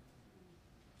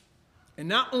 And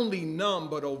not only numb,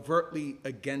 but overtly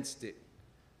against it.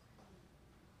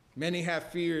 Many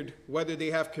have feared whether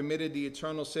they have committed the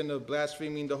eternal sin of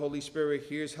blaspheming the Holy Spirit.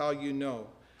 Here's how you know.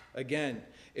 Again,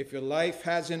 if your life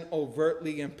hasn't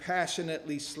overtly and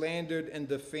passionately slandered and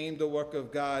defamed the work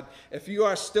of God, if you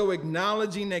are still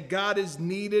acknowledging that God is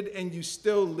needed and you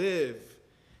still live,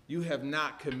 you have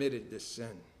not committed this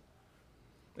sin.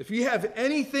 If you have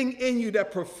anything in you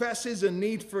that professes a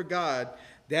need for God,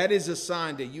 that is a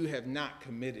sign that you have not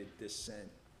committed this sin.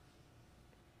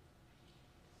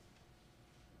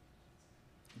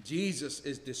 Jesus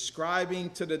is describing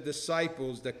to the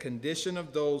disciples the condition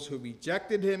of those who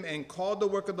rejected him and called the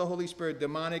work of the Holy Spirit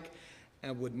demonic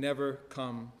and would never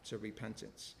come to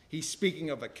repentance. He's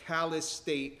speaking of a callous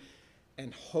state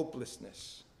and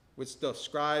hopelessness, which the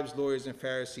scribes, lawyers, and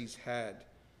Pharisees had,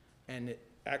 and it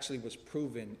actually was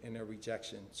proven in their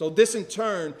rejection. So this in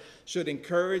turn should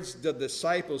encourage the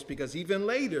disciples, because even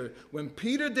later, when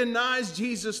Peter denies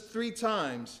Jesus 3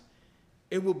 times,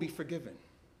 it will be forgiven.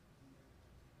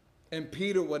 And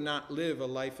Peter would not live a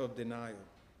life of denial.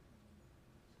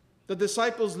 The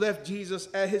disciples left Jesus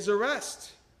at his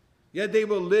arrest, yet they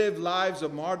will live lives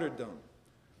of martyrdom,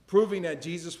 proving that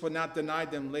Jesus would not deny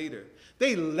them later.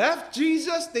 They left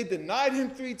Jesus, they denied him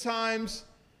 3 times,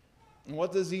 and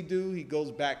what does he do? He goes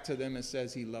back to them and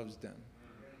says he loves them.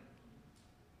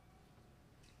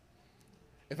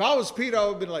 If I was Peter, I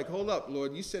would have been like, hold up,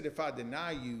 Lord, you said if I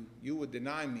deny you, you would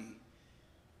deny me.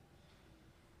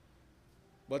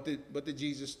 What did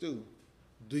Jesus do?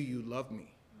 Do you love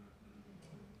me?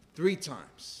 3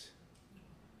 times.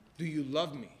 Do you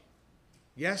love me?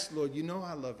 Yes, Lord, you know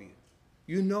I love you.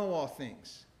 You know all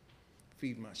things.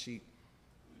 Feed my sheep.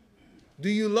 Do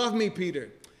you love me, Peter?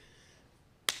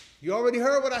 You already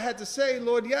heard what I had to say,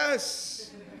 Lord,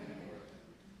 yes.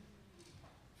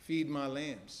 Feed my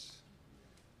lambs.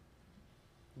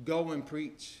 Go and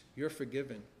preach. You're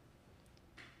forgiven.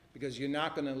 Because you're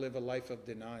not going to live a life of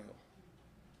denial.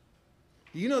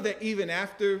 Do you know that even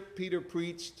after Peter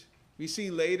preached, we see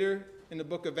later in the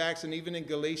book of Acts and even in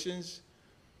Galatians,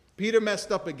 Peter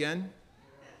messed up again.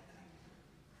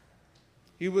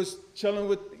 He was chilling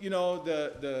with,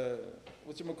 the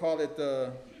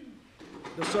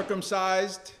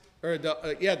circumcised, or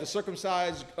the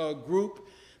circumcised group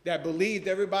that believed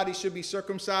everybody should be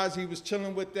circumcised. He was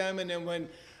chilling with them, and then when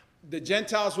the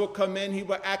Gentiles would come in, he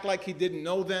would act like he didn't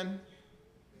know them.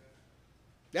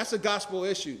 That's a gospel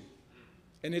issue.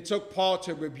 And it took Paul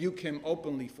to rebuke him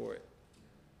openly for it.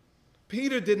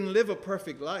 Peter didn't live a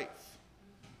perfect life,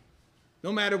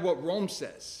 no matter what Rome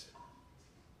says.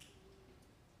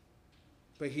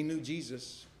 But he knew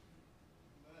Jesus,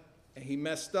 and he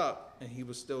messed up, and he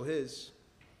was still his.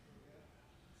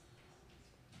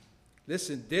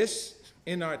 Listen, this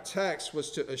in our text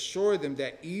was to assure them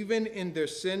that even in their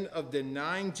sin of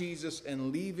denying Jesus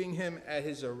and leaving him at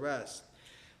his arrest,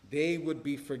 they would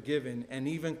be forgiven and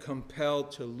even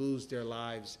compelled to lose their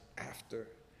lives after.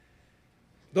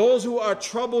 Those who are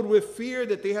troubled with fear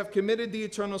that they have committed the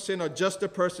eternal sin are just the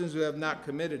persons who have not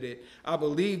committed it. I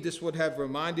believe this would have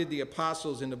reminded the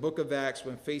apostles in the book of Acts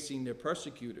when facing their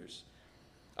persecutors.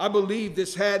 I believe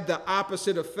this had the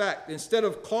opposite effect. Instead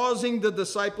of causing the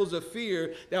disciples a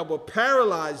fear that would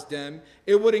paralyze them,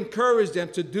 it would encourage them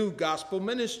to do gospel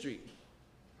ministry.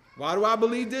 Why do I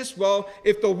believe this? Well,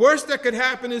 if the worst that could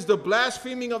happen is the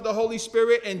blaspheming of the Holy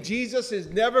Spirit and Jesus is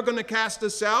never going to cast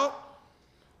us out,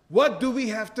 what do we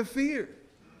have to fear?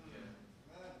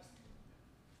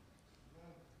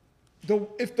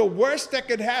 If the worst that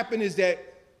could happen is that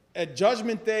at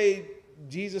Judgment Day,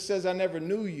 Jesus says, I never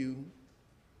knew you,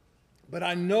 but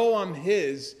I know I'm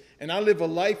his, and I live a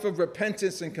life of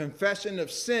repentance and confession of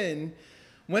sin,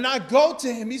 when I go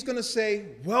to him, he's going to say,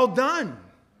 well done.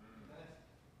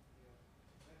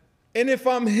 And if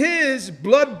I'm his,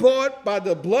 blood bought by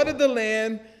the blood of the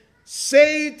Lamb,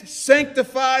 saved,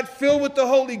 sanctified, filled with the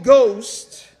Holy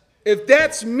Ghost, if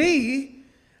that's me,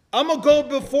 I'm going to go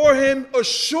before him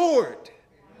assured.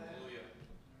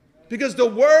 Because the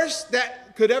worst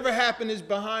that could ever happen is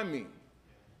behind me.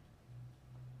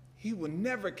 He will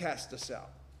never cast us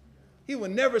out. He will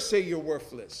never say you're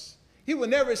worthless. He will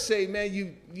never say, man,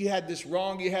 you had this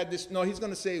wrong, you had this. No, he's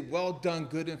going to say, well done,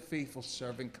 good and faithful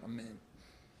servant, come in.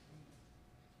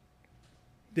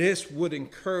 This would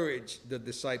encourage the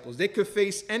disciples. They could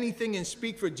face anything and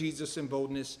speak for Jesus in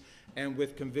boldness and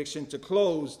with conviction. To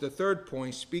close, the third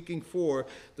point, speaking for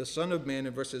the Son of Man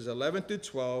in verses 11 through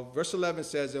 12. Verse 11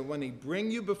 says, and when he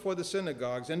bring you before the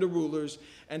synagogues and the rulers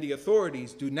and the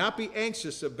authorities, do not be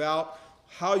anxious about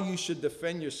how you should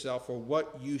defend yourself or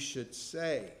what you should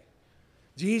say.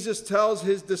 Jesus tells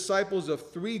his disciples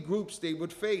of three groups they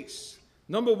would face.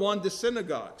 Number one, the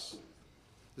synagogues.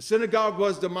 The synagogue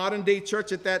was the modern-day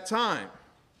church at that time.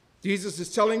 Jesus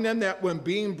is telling them that when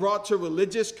being brought to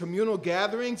religious communal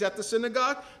gatherings at the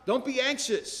synagogue, don't be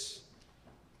anxious.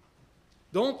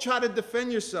 Don't try to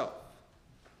defend yourself.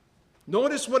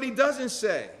 Notice what he doesn't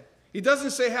say. He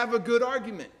doesn't say have a good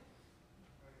argument.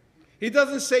 He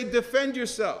doesn't say defend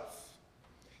yourself.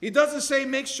 He doesn't say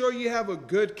make sure you have a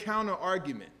good counter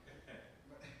argument.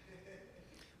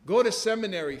 Go to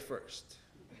seminary first.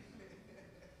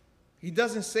 He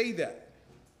doesn't say that.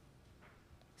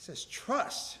 He says,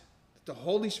 trust that the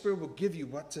Holy Spirit will give you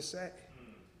what to say.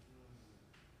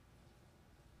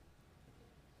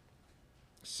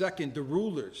 Second, the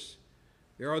rulers.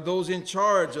 There are those in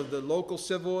charge of the local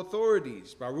civil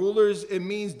authorities. By rulers, it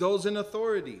means those in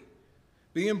authority.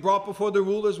 Being brought before the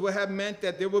rulers would have meant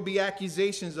that there would be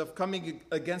accusations of coming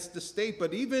against the state.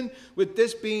 But even with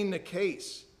this being the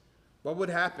case, what would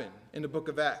happen in the book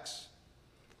of Acts?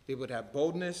 They would have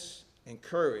boldness and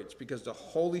courage because the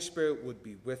Holy Spirit would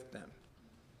be with them.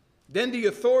 Then the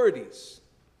authorities,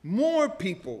 more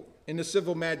people in the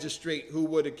civil magistrate who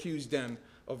would accuse them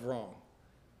of wrong.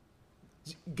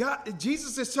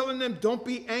 Jesus is telling them, don't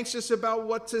be anxious about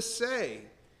what to say,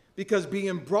 because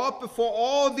being brought before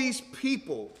all these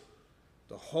people,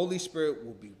 the Holy Spirit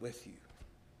will be with you.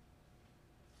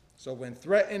 So when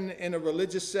threatened in a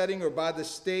religious setting or by the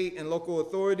state and local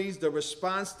authorities, the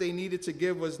response they needed to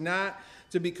give was not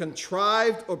to be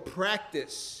contrived or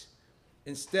practiced.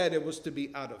 Instead, it was to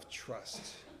be out of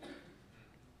trust.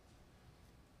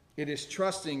 It is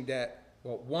trusting that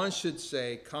what one should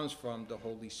say comes from the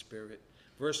Holy Spirit.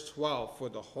 Verse 12, for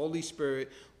the Holy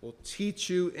Spirit will teach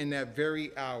you in that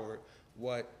very hour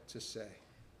what to say.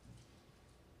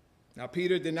 Now,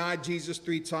 Peter denied Jesus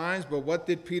 3 times, but what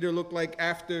did Peter look like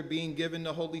after being given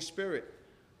the Holy Spirit?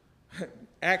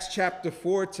 Acts chapter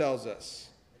 4 tells us,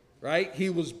 right? He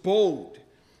was bold.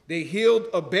 They healed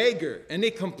a beggar, and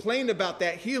they complained about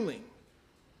that healing.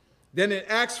 Then in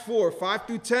Acts 4, 5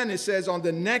 through 10, it says, on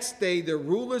the next day, the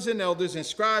rulers and elders and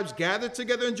scribes gathered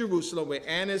together in Jerusalem with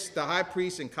Annas, the high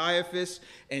priest, and Caiaphas,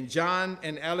 and John,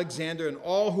 and Alexander, and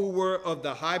all who were of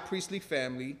the high priestly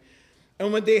family.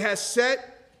 And when they had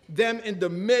set them in the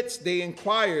midst, they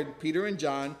inquired, Peter and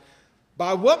John,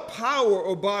 by what power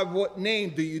or by what name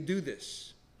do you do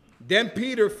this? Then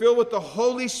Peter, filled with the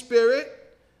Holy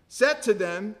Spirit, said to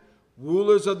them,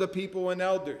 rulers of the people and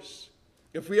elders,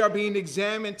 If we are being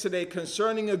examined today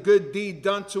concerning a good deed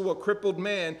done to a crippled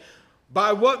man,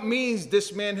 by what means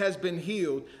this man has been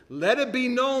healed, let it be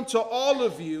known to all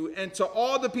of you and to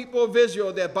all the people of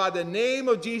Israel that by the name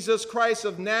of Jesus Christ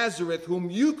of Nazareth, whom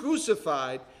you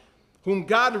crucified, whom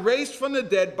God raised from the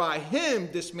dead, by him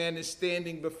this man is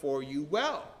standing before you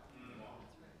well.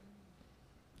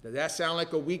 Does that sound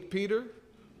like a weak Peter?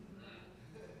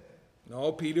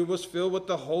 No, Peter was filled with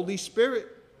the Holy Spirit.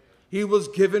 He was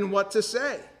given what to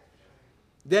say.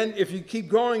 Then if you keep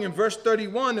going in verse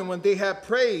 31, and when they had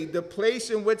prayed, the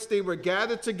place in which they were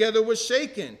gathered together was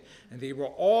shaken, and they were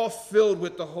all filled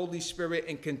with the Holy Spirit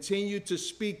and continued to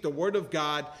speak the word of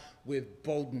God with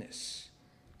boldness.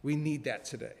 We need that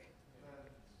today.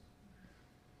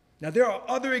 Now, there are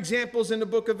other examples in the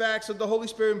book of Acts of the Holy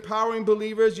Spirit empowering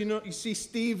believers. You see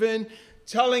Stephen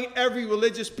telling every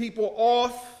religious people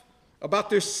off about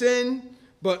their sin,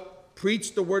 but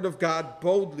preach the word of God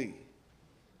boldly.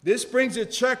 This brings a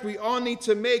check we all need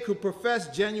to make who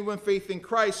profess genuine faith in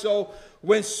Christ. So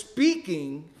when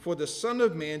speaking for the Son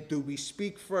of Man, do we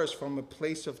speak first from a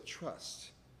place of trust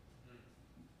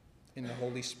in the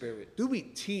Holy Spirit? Do we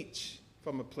teach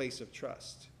from a place of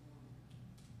trust?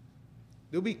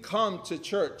 Do we come to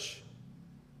church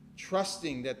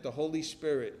trusting that the Holy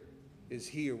Spirit is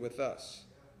here with us?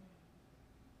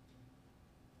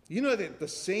 You know that the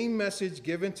same message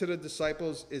given to the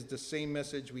disciples is the same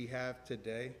message we have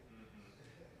today?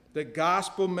 The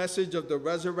gospel message of the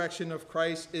resurrection of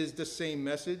Christ is the same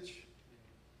message.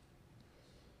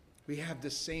 We have the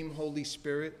same Holy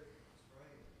Spirit.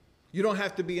 You don't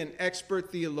have to be an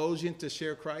expert theologian to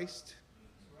share Christ.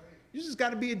 You just got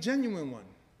to be a genuine one.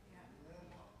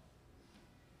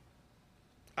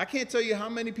 I can't tell you how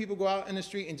many people go out in the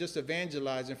street and just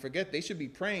evangelize and forget they should be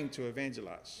praying to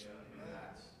evangelize.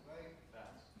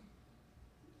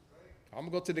 I'm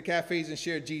going to go to the cafes and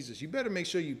share Jesus. You better make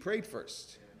sure you prayed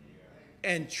first.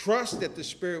 And trust that the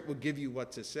Spirit will give you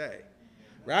what to say.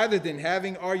 Rather than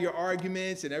having all your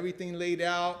arguments and everything laid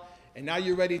out, and now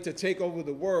you're ready to take over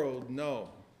the world. No.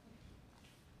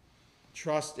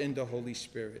 Trust in the Holy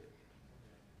Spirit.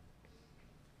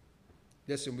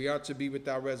 Listen, we are to be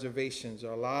without reservations.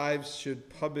 Our lives should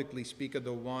publicly speak of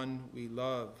the one we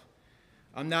love.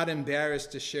 I'm not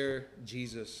embarrassed to share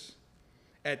Jesus.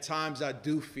 At times I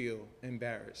do feel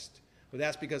embarrassed, but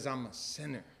that's because I'm a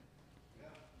sinner.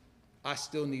 I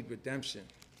still need redemption.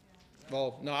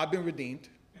 Well, no, I've been redeemed.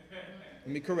 Let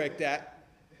me correct that.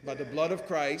 By the blood of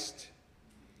Christ.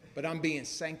 But I'm being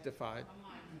sanctified.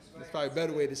 That's probably a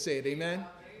better way to say it. Amen?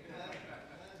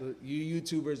 So you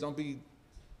YouTubers, don't be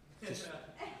just,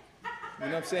 you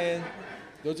know what I'm saying?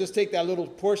 Don't just take that little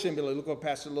portion and be like, look what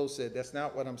Pastor Lowe said. That's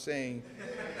not what I'm saying.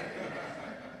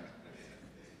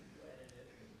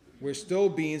 We're still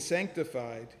being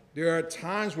sanctified. There are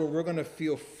times where we're going to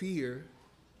feel fear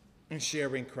in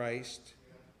sharing Christ.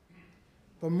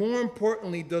 But more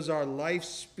importantly, does our life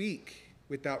speak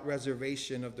without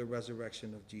reservation of the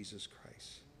resurrection of Jesus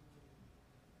Christ?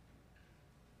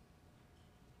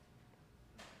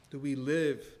 Do we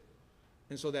live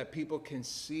and so that people can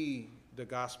see the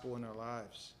gospel in our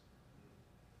lives?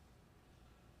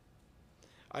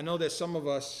 I know that some of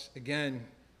us, again,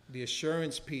 the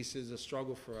assurance piece is a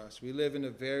struggle for us. We live in a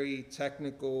very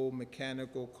technical,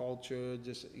 mechanical culture,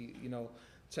 just,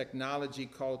 technology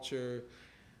culture.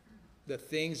 The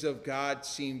things of God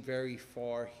seem very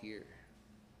far here,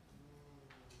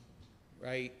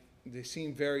 right? They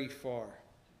seem very far.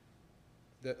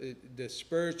 The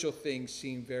spiritual things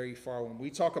seem very far. When we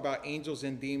talk about angels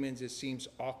and demons, it seems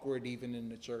awkward even in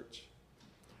the church.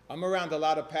 I'm around a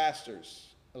lot of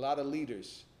pastors, a lot of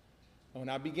leaders. When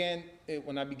I begin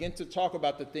to talk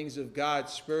about the things of God,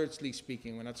 spiritually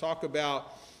speaking, when I talk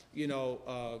about,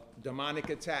 demonic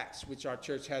attacks, which our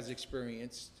church has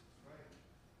experienced,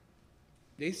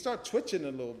 they start twitching a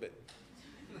little bit.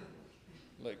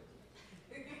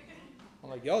 I'm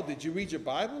like, yo, did you read your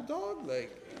Bible, dog?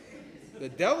 The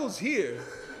devil's here.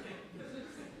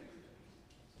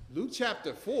 Luke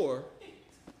chapter 4,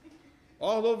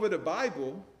 all over the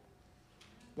Bible.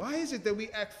 Why is it that we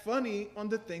act funny on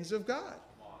the things of God?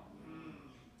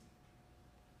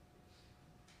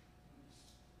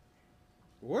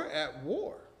 We're at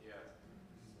war.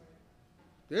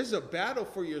 There's a battle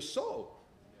for your soul.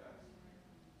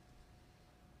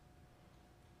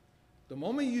 The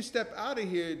moment you step out of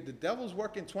here, the devil's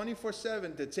working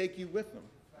 24/7 to take you with him.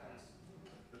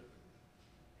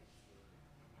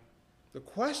 The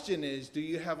question is, do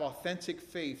you have authentic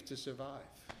faith to survive?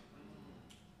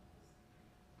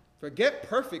 Forget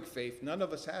perfect faith. None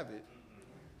of us have it.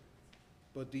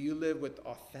 But do you live with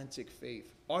authentic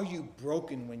faith? Are you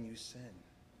broken when you sin?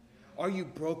 Are you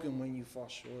broken when you fall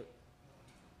short?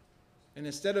 And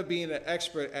instead of being an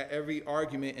expert at every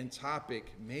argument and topic,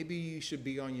 maybe you should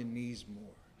be on your knees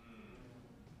more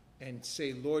and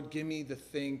say, Lord, give me the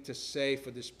thing to say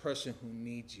for this person who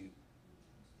needs you.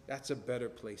 That's a better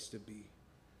place to be.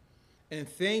 And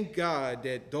thank God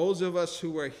that those of us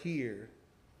who are here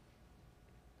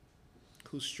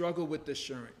who struggle with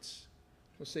assurance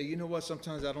will say, you know what,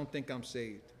 sometimes I don't think I'm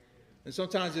saved. And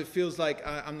sometimes it feels like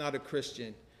I'm not a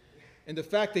Christian. And the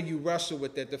fact that you wrestle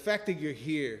with that, the fact that you're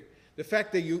here, the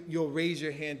fact that you'll raise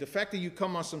your hand, the fact that you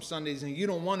come on some Sundays and you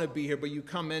don't want to be here, but you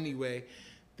come anyway,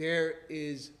 there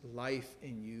is life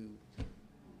in you.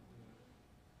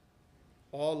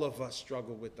 All of us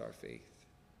struggle with our faith.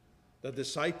 The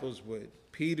disciples would.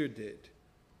 Peter did.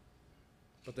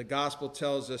 But the gospel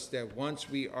tells us that once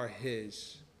we are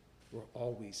his, we're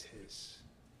always his.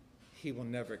 He will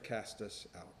never cast us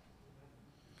out.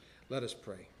 Let us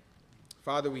pray.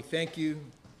 Father, we thank you.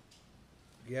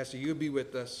 We ask that you be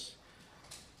with us.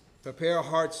 Prepare our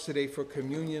hearts today for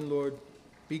communion, Lord.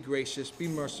 Be gracious, be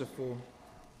merciful.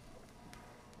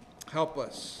 Help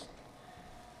us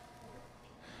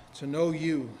to know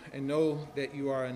you and know that you are